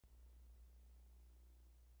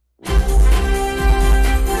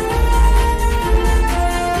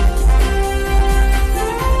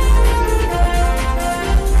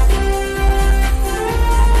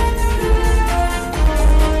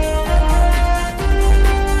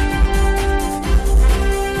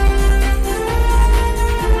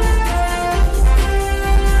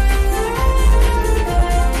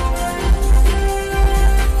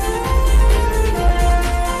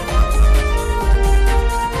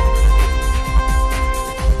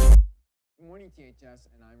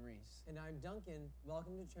And I'm Duncan.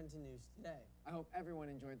 Welcome to Trenton News Today. I hope everyone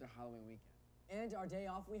enjoyed their Halloween weekend. And our day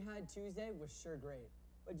off we had Tuesday was sure great.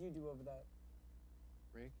 What'd you do over that?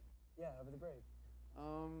 Break? Yeah, over the break.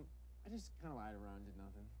 I just kind of lied around, did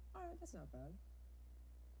nothing. All right, that's not bad.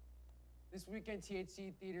 This weekend,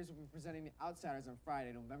 TNT Theaters will be presenting The Outsiders on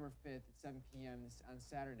Friday, November 5th at 7 p.m. On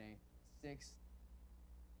Saturday, 6,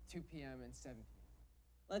 2 p.m. and 7 p.m.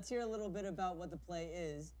 Let's hear a little bit about what the play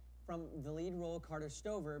is from the lead role, Carter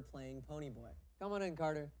Stover, playing Ponyboy. Come on in,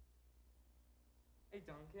 Carter. Hey,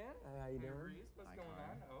 Duncan. Hi, how you doing? Reese, what's Hi, going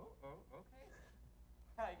Carter. on? Okay.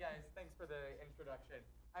 Hi, guys. Thanks for the introduction.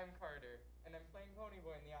 I'm Carter, and I'm playing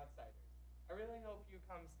Ponyboy in The Outsiders. I really hope you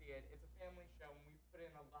come see it. It's a family show, and we've put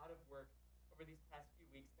in a lot of work over these past few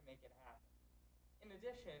weeks to make it happen. In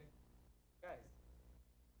addition, guys,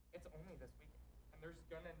 it's only this weekend, and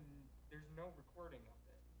there's no recording of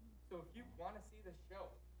it. So if you want to see the show,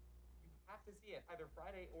 you have to see it either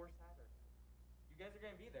Friday or Saturday. You guys are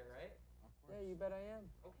going to be there, right? Of course. Yeah, you bet I am.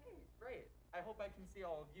 Okay, great. I hope I can see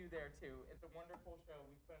all of you there too. It's a wonderful show.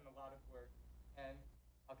 We've put in a lot of work, and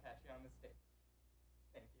I'll catch you on the stage.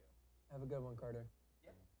 Thank you. Have a good one, Carter.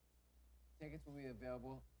 Yep. Tickets will be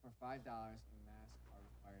available for $5 and masks are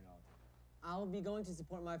required at all times. I'll be going to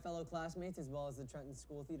support my fellow classmates as well as the Trenton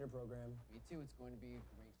School Theater Program. Me too, it's going to be a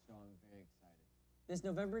great show. I'm very excited. This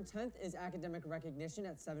November 10th is academic recognition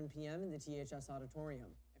at 7 p.m. in the THS Auditorium.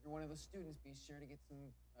 If you're one of those students, be sure to get some,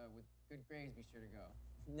 with good grades, be sure to go.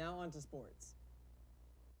 Now on to sports.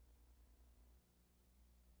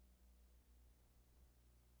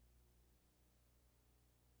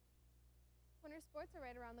 Winter sports are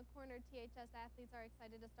right around the corner. THS athletes are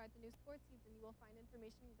excited to start the new sports season. You will find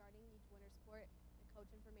information regarding each winter sport and coach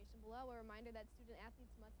information below. A reminder that student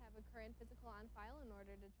athletes must have a current physical on file in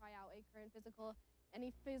order to try out a current physical.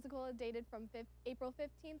 Any physical dated from April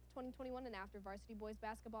 15th, 2021 and after. Varsity boys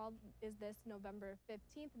basketball is this November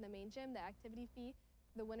 15th in the main gym. The activity fee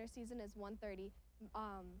for the winter season is $130.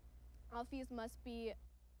 All fees must be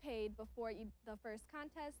paid before the first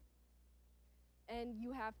contest, and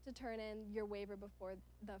you have to turn in your waiver before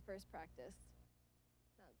the first practice.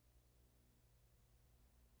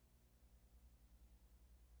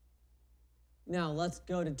 Now let's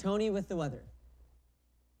go to Tony with the weather.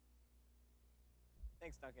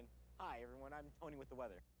 Thanks, Duncan. Hi, everyone. I'm Tony with the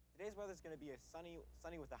weather. Today's weather is going to be sunny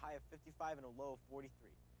with a high of 55 and a low of 43.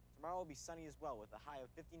 Tomorrow will be sunny as well with a high of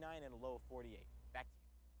 59 and a low of 48. Back to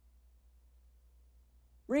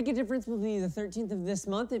you. Rake a difference will be the 13th of this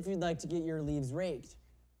month if you'd like to get your leaves raked.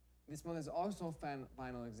 This month is also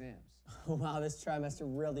final exams. Wow, this trimester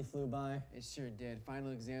really flew by. It sure did.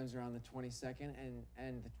 Final exams are on the 22nd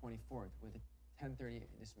and the 24th with a 10:30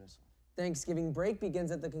 dismissal. Thanksgiving break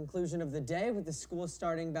begins at the conclusion of the day with the school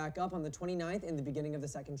starting back up on the 29th in the beginning of the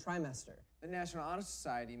second trimester. The National Honor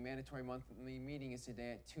Society mandatory monthly meeting is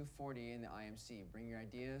today at 2:40 in the IMC. Bring your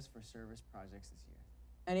ideas for service projects this year.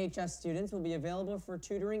 NHS students will be available for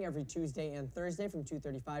tutoring every Tuesday and Thursday from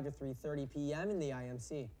 2:35 to 3:30 p.m. in the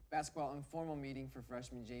IMC. Basketball informal meeting for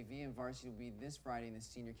freshman JV and varsity will be this Friday in the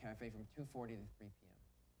Senior Cafe from 2:40 to 3 p.m.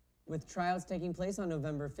 With tryouts taking place on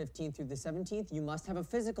November 15th through the 17th, you must have a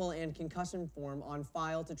physical and concussion form on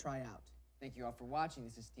file to try out. Thank you all for watching.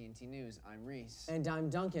 This is TNT News. I'm Reese. And I'm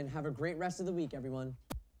Duncan. Have a great rest of the week, everyone.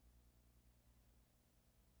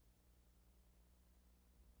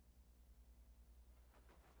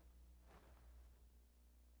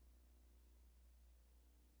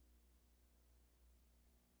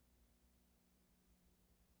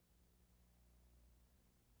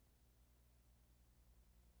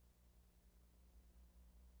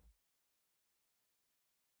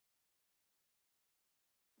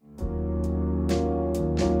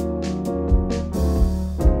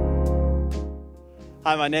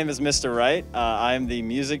 Hi, my name is Mr. Wright. I'm the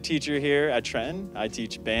music teacher here at Trenton. I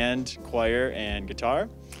teach band, choir, and guitar.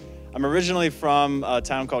 I'm originally from a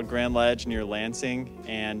town called Grand Ledge near Lansing,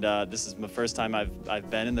 and this is the first time I've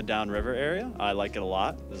been in the Downriver area. I like it a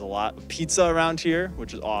lot. There's a lot of pizza around here,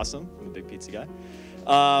 which is awesome. I'm a big pizza guy.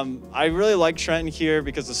 I really like Trenton here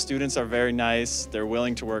because the students are very nice. They're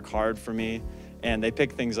willing to work hard for me, and they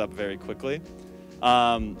pick things up very quickly.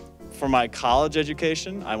 For my college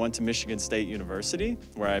education, I went to Michigan State University,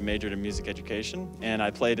 where I majored in music education, and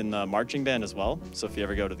I played in the marching band as well. So if you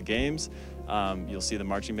ever go to the games, you'll see the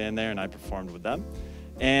marching band there, and I performed with them.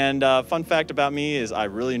 And fun fact about me is I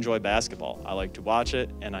really enjoy basketball. I like to watch it,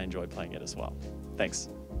 and I enjoy playing it as well. Thanks.